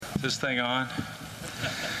this thing on?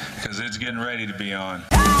 Because it's getting ready to be on.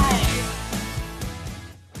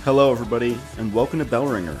 Hello, everybody, and welcome to Bell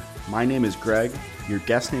Ringer. My name is Greg. Your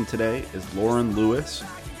guest name today is Lauren Lewis,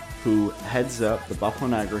 who heads up the Buffalo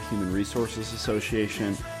Niagara Human Resources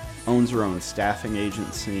Association, owns her own staffing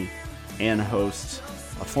agency, and hosts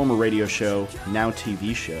a former radio show, now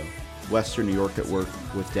TV show, Western New York at Work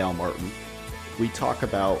with Dale Martin. We talk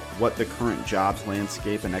about what the current jobs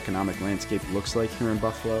landscape and economic landscape looks like here in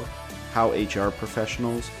Buffalo, how HR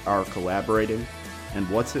professionals are collaborating, and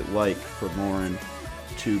what's it like for Lauren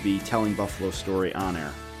to be telling Buffalo's story on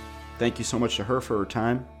air. Thank you so much to her for her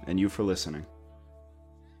time and you for listening.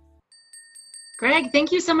 Greg,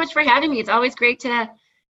 thank you so much for having me. It's always great to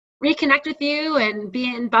reconnect with you and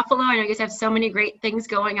be in Buffalo. I know you guys have so many great things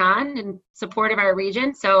going on in support of our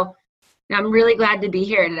region. So I'm really glad to be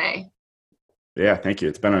here today. Yeah, thank you.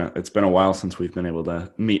 It's been a while since we've been able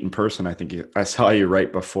to meet in person. I think I saw you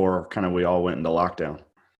right before we all went into lockdown.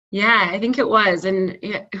 Yeah, I think it was. And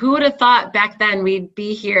who would have thought back then we'd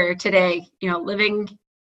be here today, living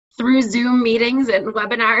through Zoom meetings and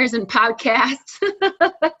webinars and podcasts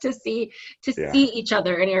to see each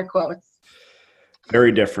other, in air quotes.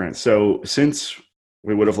 Very different. So since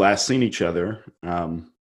we would have last seen each other,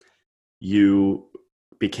 you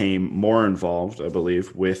became more involved, I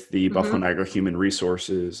believe, with the Buffalo Niagara Human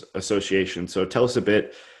Resources Association. So tell us a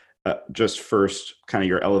bit, just first, kind of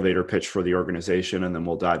your elevator pitch for the organization, and then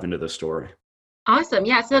we'll dive into the story. Awesome.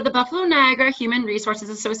 Yeah. So the Buffalo Niagara Human Resources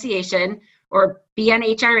Association, or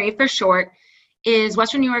BNHRA for short, is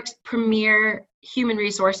Western New York's premier human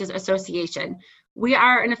resources association. We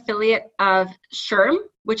are an affiliate of SHRM,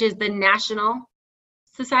 which is the National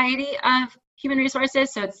Society of Human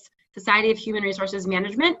Resources. So it's Society of Human Resources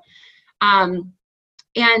Management.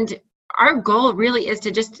 And our goal really is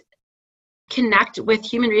to just connect with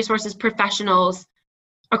human resources professionals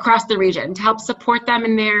across the region to help support them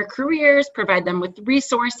in their careers, provide them with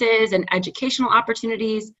resources and educational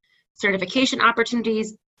opportunities, certification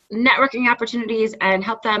opportunities, networking opportunities, and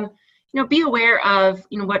help them, be aware of,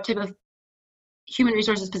 what type of human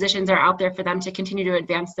resources positions are out there for them to continue to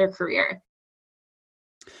advance their career.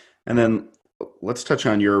 And then let's touch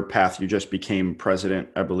on your path. You just became president,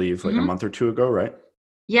 I believe, a month or two ago, right?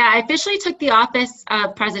 Yeah, I officially took the office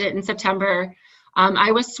of president in September.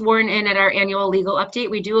 I was sworn in at our annual legal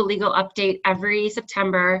update. We do a legal update every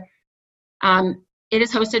September. It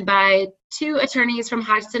is hosted by two attorneys from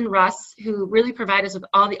Hodgson Russ, who really provide us with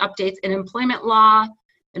all the updates in employment law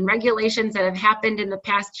and regulations that have happened in the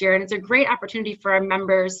past year. And it's a great opportunity for our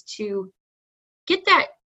members to get that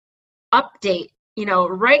update,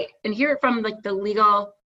 right, and hear it from the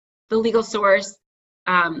legal source,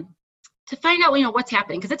 to find out, what's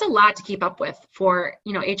happening, because it's a lot to keep up with for,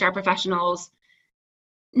 HR professionals,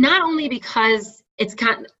 not only because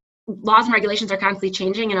laws and regulations are constantly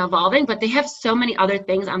changing and evolving, but they have so many other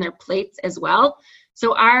things on their plates as well.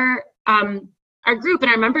 So our group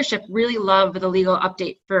and our membership really love the legal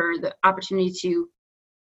update for the opportunity to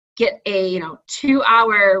get a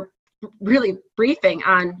 2-hour really briefing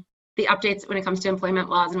on the updates when it comes to employment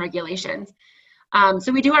laws and regulations.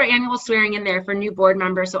 So we do our annual swearing in there for new board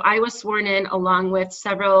members. So I was sworn in along with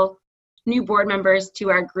several new board members to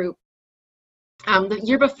our group. The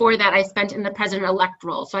year before that, I spent in the president-elect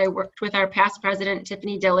role. So I worked with our past president,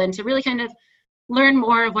 Tiffany Dillon, to really kind of learn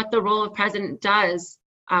more of what the role of president does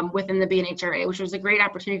within the BNHRA, which was a great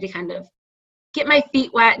opportunity to kind of get my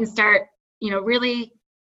feet wet and start, really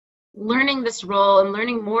learning this role and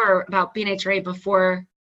learning more about BNHRA before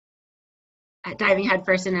diving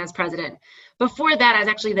headfirst in as president. Before that, I was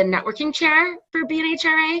actually the networking chair for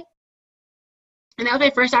BNHRA. And that was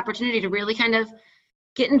my first opportunity to really kind of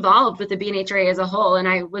get involved with the BNHRA as a whole. And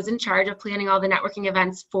I was in charge of planning all the networking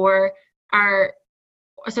events for our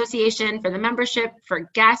association, for the membership,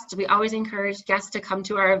 for guests. We always encourage guests to come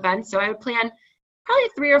to our events. So I would plan probably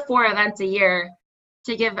 3 or 4 events a year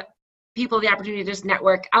to give people the opportunity to just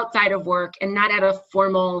network outside of work and not at a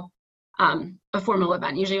formal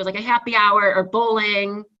event. Usually it was like a happy hour or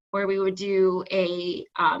bowling, where we would do a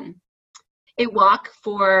walk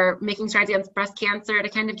for making strides against breast cancer to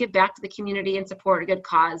kind of give back to the community and support a good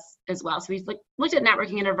cause as well. So we looked at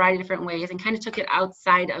networking in a variety of different ways and kind of took it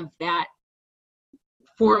outside of that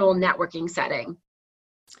formal networking setting.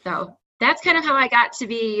 So that's kind of how I got to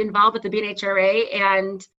be involved with the BNHRA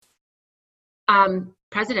and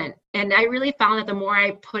president. And I really found that the more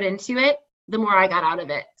I put into it, the more I got out of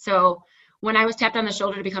it. So when I was tapped on the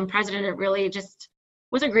shoulder to become president, it really just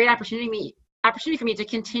was a great opportunity for me to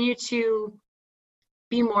continue to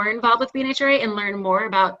be more involved with BNHRA and learn more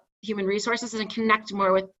about human resources and connect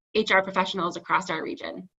more with HR professionals across our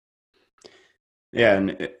region. Yeah,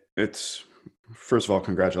 and it's first of all,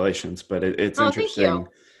 congratulations, but it's Oh, thank interesting,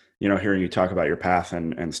 you. hearing you talk about your path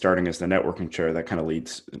and starting as the networking chair. That kind of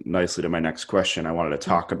leads nicely to my next question. I wanted to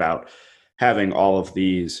Mm. talk about having all of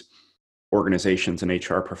these organizations and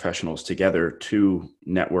HR professionals together to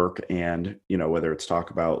network and, whether it's talk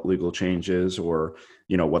about legal changes or,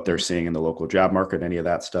 what they're seeing in the local job market, any of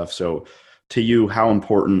that stuff. So to you, how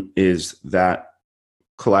important is that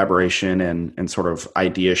collaboration and sort of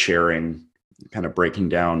idea sharing, kind of breaking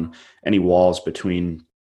down any walls between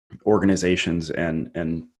organizations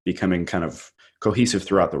and becoming kind of cohesive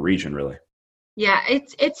throughout the region, really? Yeah,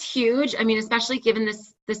 it's huge. I mean, especially given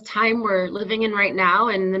this time we're living in right now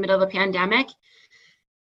in the middle of a pandemic,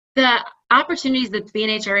 the opportunities that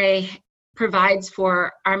BNHRA provides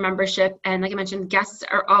for our membership, and like I mentioned, guests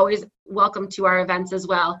are always welcome to our events as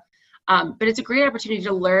well. But it's a great opportunity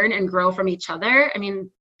to learn and grow from each other. I mean,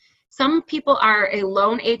 some people are a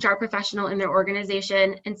lone HR professional in their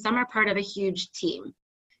organization, and some are part of a huge team.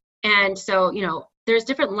 And so, there's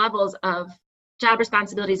different levels of job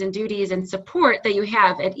responsibilities and duties and support that you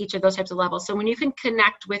have at each of those types of levels. So when you can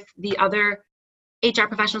connect with the other HR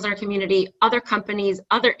professionals in our community, other companies,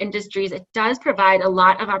 other industries, it does provide a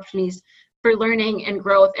lot of opportunities for learning and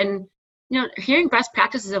growth, and hearing best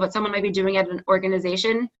practices of what someone might be doing at an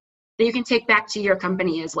organization that you can take back to your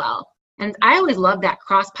company as well. And I always love that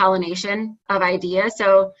cross-pollination of ideas.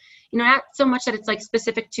 So, not so much that it's like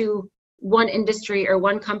specific to one industry or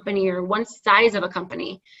one company or one size of a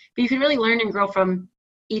company, but you can really learn and grow from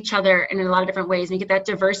each other in a lot of different ways. And you get that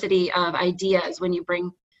diversity of ideas when you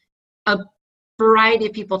bring a variety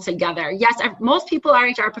of people together. Yes, most people are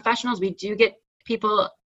HR professionals. We do get people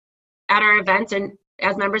at our events and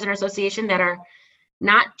as members in our association that are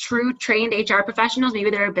not true trained HR professionals.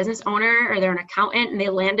 Maybe they're a business owner or they're an accountant and they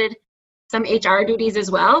landed some HR duties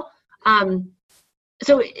as well.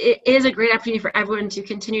 So it is a great opportunity for everyone to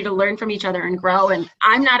continue to learn from each other and grow. And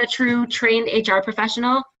I'm not a true trained HR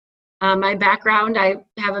professional. My background, I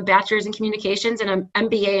have a bachelor's in communications and an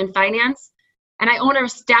MBA in finance, and I own a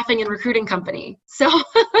staffing and recruiting company. So,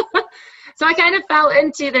 so I kind of fell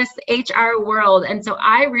into this HR world. And so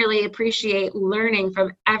I really appreciate learning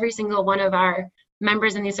from every single one of our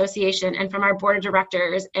members in the association and from our board of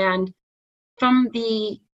directors and from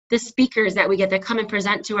the speakers that we get to come and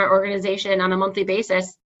present to our organization on a monthly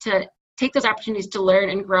basis, to take those opportunities to learn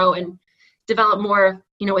and grow and develop more,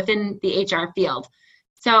 within the HR field.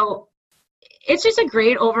 So it's just a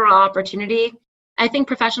great overall opportunity. I think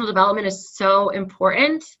professional development is so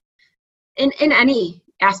important in any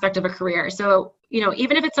aspect of a career. So,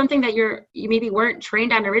 even if it's something that you maybe weren't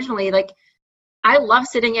trained on originally, like I love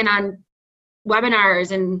sitting in on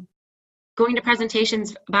webinars and going to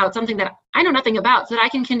presentations about something that I know nothing about, so that I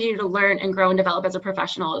can continue to learn and grow and develop as a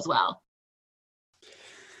professional as well.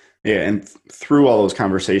 Yeah, and through all those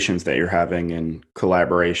conversations that you're having in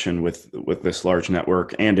collaboration with this large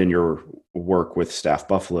network and in your work with Staff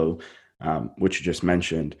Buffalo, which you just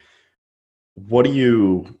mentioned, what do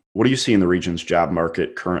you see in the region's job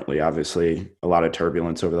market currently? Obviously, a lot of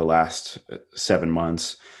turbulence over the last 7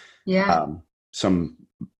 months. Yeah. Some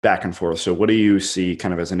back and forth. So what do you see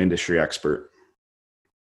kind of as an industry expert?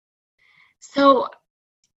 So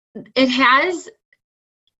it has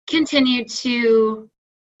continued to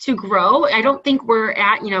grow. I don't think we're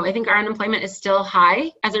at, I think our unemployment is still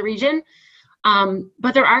high as a region,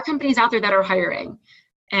 but there are companies out there that are hiring.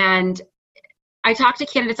 And I talk to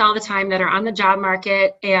candidates all the time that are on the job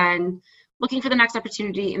market and looking for the next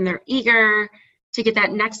opportunity, and they're eager to get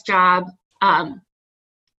that next job.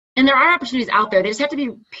 And there are opportunities out there. They just have to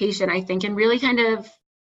be patient, I think, and really kind of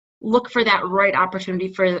look for that right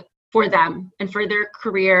opportunity for them and for their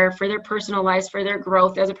career, for their personal lives, for their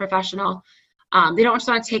growth as a professional. They don't just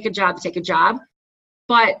want to take a job to take a job.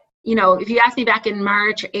 But, if you asked me back in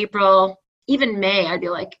March, April, even May, I'd be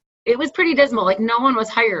like, it was pretty dismal. Like no one was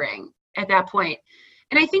hiring at that point.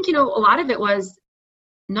 And I think, a lot of it was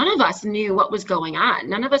none of us knew what was going on.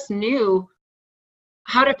 None of us knew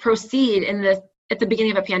how to proceed at the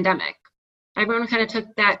beginning of a pandemic. Everyone kind of took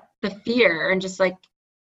the fear and just like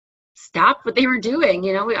stopped what they were doing.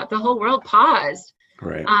 The whole world paused.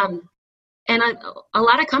 Right. And a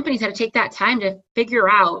lot of companies had to take that time to figure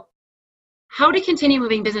out how to continue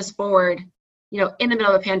moving business forward, in the middle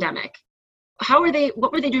of a pandemic. What were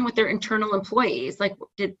they doing with their internal employees? Like,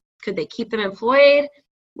 could they keep them employed?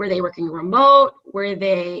 Were they working remote? Were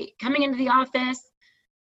they coming into the office?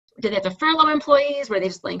 Did they have to furlough employees? Were they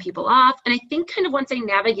just laying people off? And I think kind of once they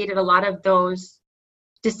navigated a lot of those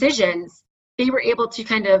decisions, they were able to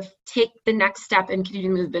kind of take the next step and continue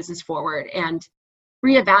to move the business forward and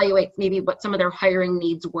reevaluate maybe what some of their hiring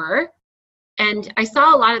needs were. And I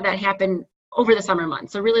saw a lot of that happen over the summer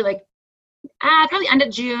months. So really like probably end of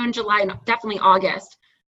June, July, and definitely August,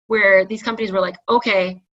 where these companies were like,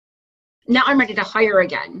 okay, now I'm ready to hire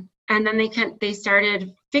again. And then they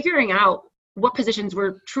started figuring out what positions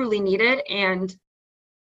were truly needed and,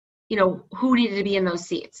 you know, who needed to be in those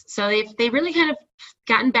seats. So they've really kind of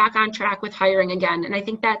gotten back on track with hiring again. And I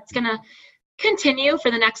think that's going to continue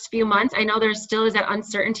for the next few months. I know there still is that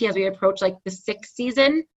uncertainty as we approach like the 6th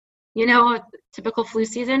season, you know, typical flu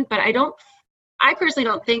season, but I personally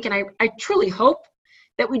don't think, and I truly hope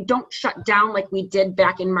that we don't shut down like we did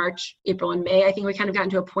back in March, April, and May. I think we kind of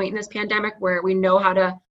gotten to a point in this pandemic where we know how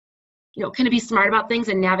to, you know, kind of be smart about things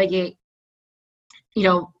and navigate, you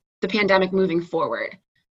know, the pandemic moving forward,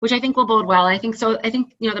 which I think will bode well. I think,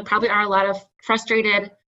 you know, there probably are a lot of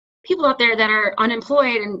frustrated people out there that are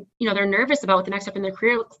unemployed and, you know, they're nervous about what the next step in their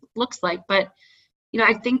career looks like. But, you know,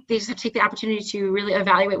 I think they just have to take the opportunity to really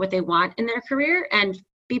evaluate what they want in their career and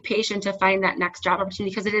be patient to find that next job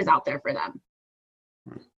opportunity because it is out there for them.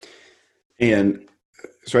 And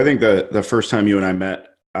so I think the first time you and I met,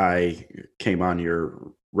 I came on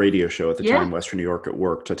your radio show at the time, Western New York at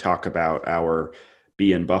Work, to talk about our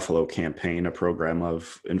Be in Buffalo campaign, a program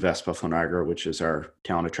of Invest Buffalo Niagara, which is our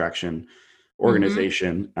talent attraction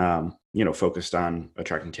organization, you know, focused on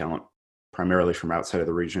attracting talent primarily from outside of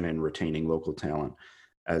the region and retaining local talent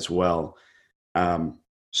as well.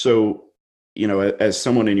 So, you know, as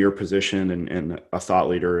someone in your position and a thought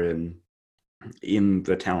leader in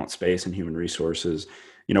the talent space and human resources,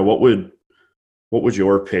 you know, what would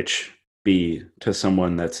your pitch be to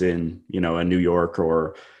someone that's in, you know, a New York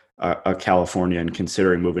or a California and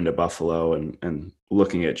considering moving to Buffalo and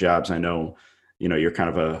looking at jobs? I know, you know, you're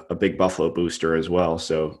kind of a big Buffalo booster as well,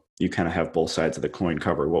 so you kind of have both sides of the coin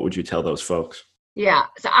covered. What would you tell those folks? Yeah,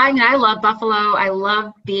 so I love Buffalo. I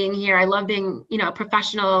love being here. I love being, you know, a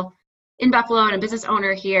professional in Buffalo and a business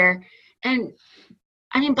owner here. And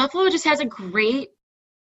I mean, Buffalo just has a great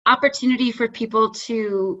opportunity for people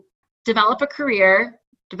to develop a career,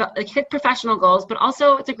 hit professional goals, but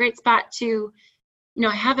also it's a great spot to, you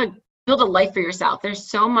know, build a life for yourself.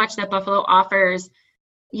 There's so much that Buffalo offers,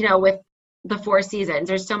 you know, with the 4 seasons.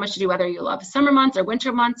 There's so much to do, whether you love summer months or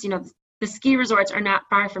winter months. You know, the ski resorts are not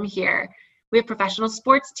far from here. We have professional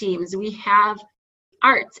sports teams. We have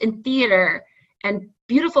arts and theater and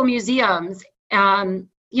beautiful museums.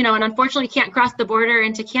 You know, and unfortunately can't cross the border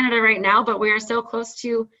into Canada right now, but we are so close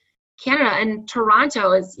to Canada, and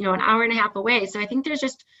Toronto is, you know, an hour and a half away. So I think there's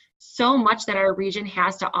just so much that our region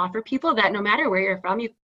has to offer people that no matter where you're from,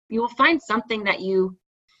 you will find something that you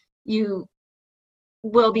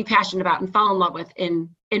will be passionate about and fall in love with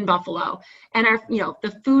in Buffalo. And our, you know,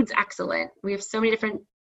 the food's excellent. We have so many different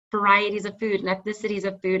varieties of food and ethnicities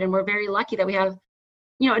of food, and we're very lucky that we have,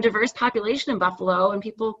 you know, a diverse population in Buffalo and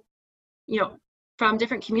people, you know, from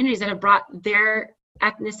different communities that have brought their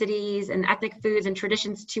ethnicities and ethnic foods and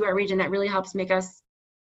traditions to our region that really helps make us,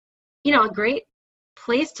 you know, a great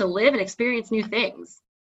place to live and experience new things.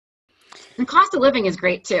 And cost of living is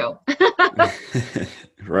great too.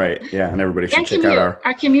 Right. Yeah. And everybody should check out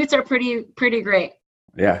our commutes are pretty great.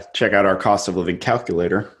 Yeah. Check out our cost of living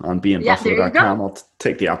calculator on beinbuffalo.com. I'll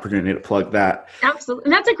take the opportunity to plug that. Absolutely.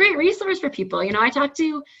 And that's a great resource for people. You know, I talk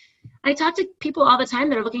to people all the time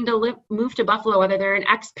that are looking to move to Buffalo, whether they're an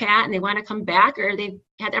expat and they want to come back, or they've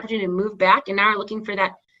had the opportunity to move back and now are looking for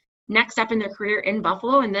that next step in their career in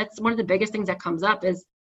Buffalo. And that's one of the biggest things that comes up is,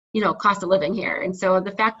 you know, cost of living here. And so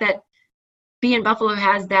the fact that Be in Buffalo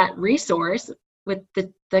has that resource with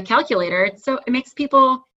the calculator, it makes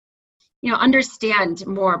people, you know, understand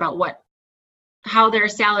more about how their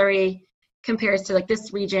salary compares to like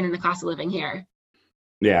this region and the cost of living here.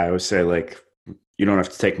 Yeah, I always say, like, you don't have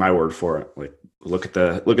to take my word for it. Like, look at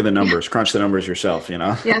the numbers, crunch the numbers yourself, you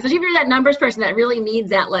know? Yeah. So if you're that numbers person that really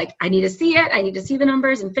needs that, like, I need to see it, I need to see the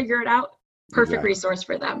numbers and figure it out. Perfect resource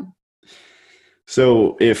for them.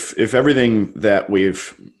 So if everything that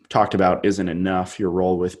we've talked about isn't enough, your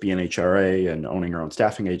role with BNHRA and owning your own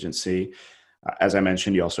staffing agency, as I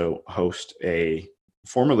mentioned, you also host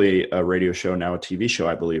formerly a radio show, now a TV show,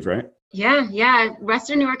 I believe, right? Yeah.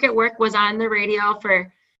 Western New York at Work was on the radio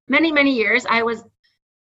for many, many years. I was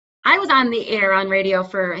on the air on radio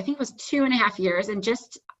for, I think it was 2.5 years. And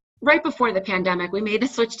just right before the pandemic, we made the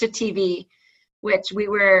switch to TV, which we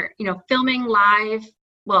were, you know, filming live.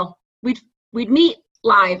 Well, we'd meet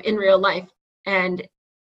live in real life and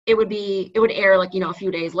it would air like, you know, a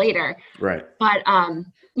few days later. Right. But,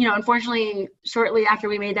 you know, unfortunately, shortly after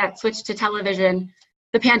we made that switch to television,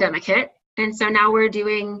 the pandemic hit. And so now we're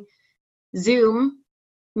doing Zoom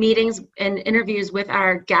meetings and interviews with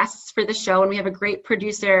our guests for the show. And we have a great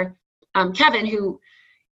producer, Kevin, who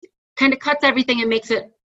kind of cuts everything and makes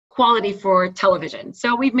it quality for television.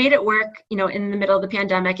 So we've made it work, in the middle of the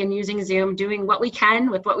pandemic and using Zoom, doing what we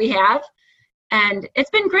can with what we have. And it's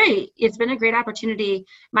been great. It's been a great opportunity.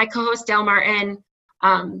 My co-host, Dale Martin,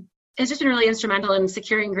 has just been really instrumental in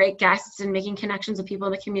securing great guests and making connections with people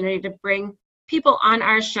in the community to bring people on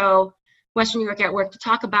our show, Western New York at Work, to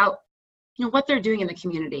talk about, what they're doing in the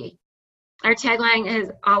community. Our tagline has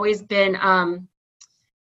always been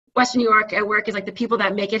Western New York at Work is like the people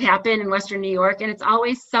that make it happen in Western New York. And it's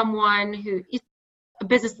always someone who is a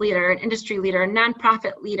business leader, an industry leader, a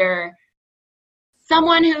nonprofit leader,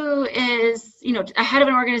 someone who is, a head of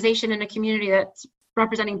an organization in a community that's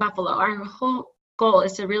representing Buffalo. Our whole goal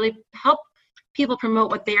is to really help people promote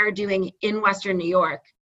what they are doing in Western New York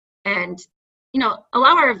and,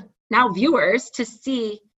 allow our now viewers to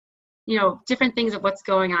see, different things of what's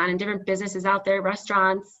going on in different businesses out there,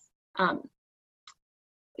 restaurants.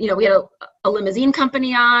 We had a limousine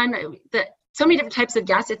company on, so many different types of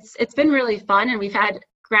guests. It's been really fun, and we've had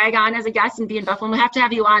Greg on as a guest and be in Buffalo. We'll have to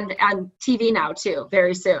have you on TV now too,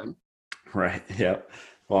 very soon. Right. Yeah.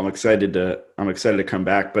 Well, I'm excited to come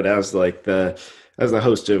back, but as the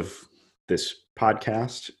host of this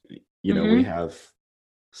podcast, we have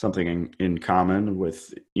something in common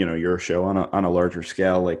with, your show on a larger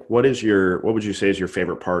scale. Like what would you say is your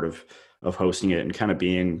favorite part of hosting it and kind of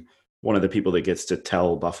being one of the people that gets to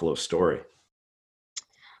tell Buffalo's story?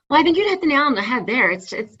 Well, I think you'd hit the nail on the head there.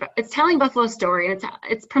 It's telling Buffalo's story, and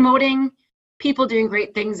it's promoting people doing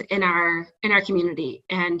great things in our community.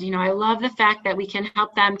 And I love the fact that we can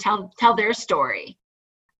help them tell their story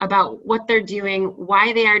about what they're doing,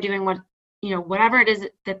 why they are doing whatever it is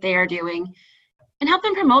that they are doing, and help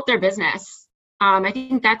them promote their business. I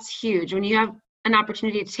think that's huge when you have an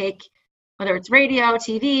opportunity to take, whether it's radio,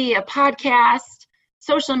 TV, a podcast,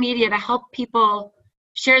 social media, to help people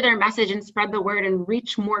share their message and spread the word and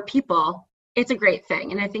reach more people. It's a great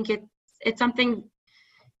thing. And I think it's something,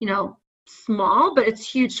 small, but it's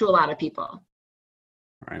huge to a lot of people. All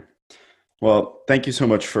right. Well, thank you so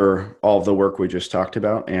much for all of the work we just talked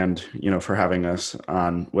about and, for having us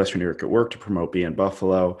on Western New York at Work to promote Be in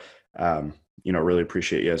Buffalo. Really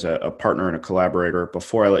appreciate you as a partner and a collaborator.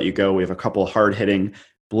 Before I let you go, we have a couple hard-hitting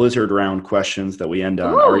blizzard round questions that we end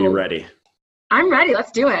on. Ooh, are you ready? I'm ready.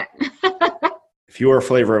 Let's do it. If you were a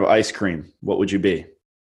flavor of ice cream, what would you be?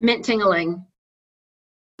 Mint tingling.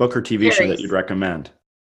 Book or TV show that you'd recommend?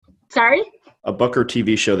 Sorry? A book or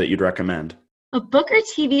TV show that you'd recommend? A book or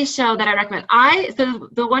TV show that I recommend.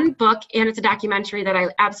 The one book, and it's a documentary that I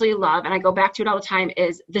absolutely love, and I go back to it all the time,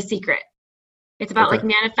 is The Secret. It's about like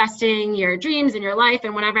manifesting your dreams in your life.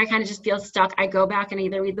 And whenever I kind of just feel stuck, I go back and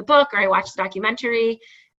either read the book or I watch the documentary.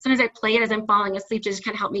 Sometimes I play it as I'm falling asleep to just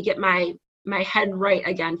kind of help me get my head right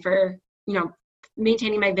again for,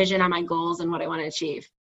 maintaining my vision on my goals and what I want to achieve.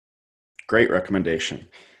 Great recommendation.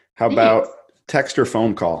 How about text or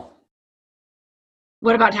phone call?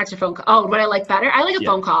 What about text or phone call? Oh, what I like better? I like a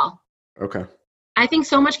phone call. Okay. I think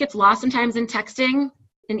so much gets lost sometimes in texting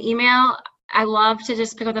and email. I love to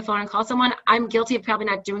just pick up the phone and call someone. I'm guilty of probably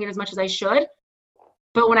not doing it as much as I should.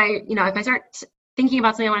 But when if I start thinking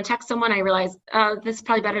about something I want to text someone, I realize this is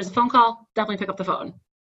probably better as a phone call. Definitely pick up the phone.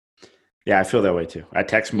 Yeah, I feel that way too. I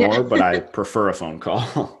text more, but I prefer a phone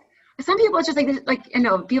call. Some people, it's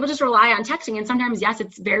just people just rely on texting. And sometimes, yes,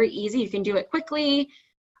 it's very easy. You can do it quickly.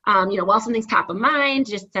 While something's top of mind,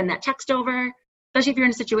 just send that text over. Especially if you're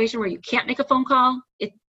in a situation where you can't make a phone call,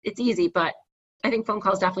 it's easy. But I think phone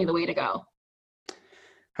call is definitely the way to go.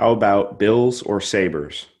 How about Bills or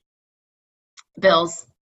Sabres? Bills.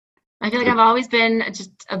 I feel like I've always been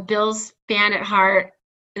just a Bills fan at heart.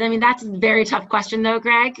 I mean, that's a very tough question though,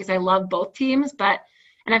 Greg, because I love both teams, and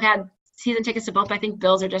I've had season tickets to both, but I think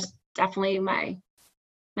Bills are just definitely my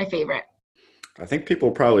favorite. I think people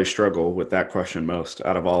probably struggle with that question most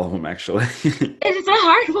out of all of them, actually. It's a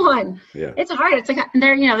hard one. Yeah. It's hard. It's like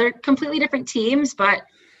they're completely different teams, but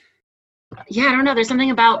yeah, I don't know. There's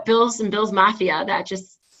something about Bills and Bills Mafia that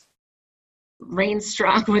just reigns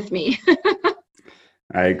strong with me.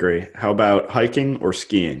 I agree. How about hiking or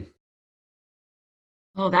skiing?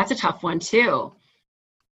 Oh, that's a tough one too.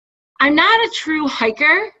 I'm not a true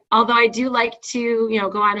hiker, although I do like to,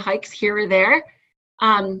 go on hikes here or there.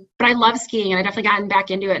 But I love skiing, and I've definitely gotten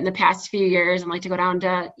back into it in the past few years. I like to go down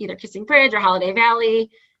to either Kissing Bridge or Holiday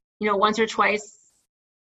Valley, once or twice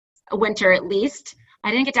a winter at least.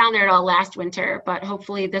 I didn't get down there at all last winter, but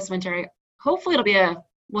hopefully this winter,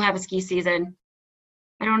 we'll have a ski season.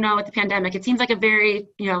 I don't know with the pandemic. It seems like a very,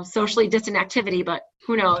 socially distant activity, but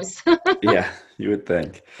who knows? Yeah, you would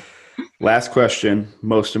think. Last question,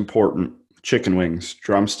 most important, chicken wings,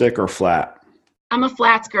 drumstick or flat? I'm a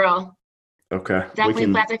flats girl. Okay.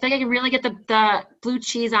 Definitely flats. I feel like I can really get the blue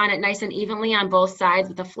cheese on it nice and evenly on both sides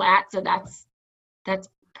with the flat. So that's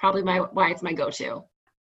probably why it's my go-to.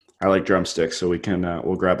 I like drumsticks, so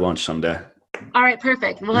we'll grab lunch someday. All right,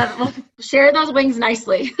 perfect. We'll share those wings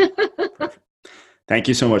nicely. Thank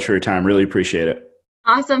you so much for your time. Really appreciate it.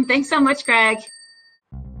 Awesome. Thanks so much, Greg.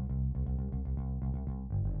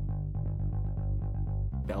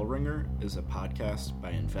 Bell Ringer is a podcast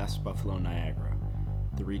by Invest Buffalo Niagara,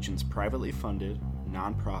 the region's privately funded,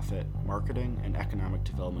 nonprofit marketing and economic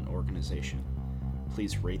development organization.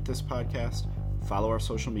 Please rate this podcast, follow our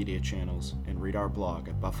social media channels, and read our blog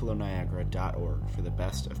at buffaloniagara.org for the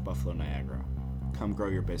best of Buffalo Niagara. Come grow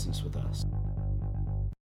your business with us.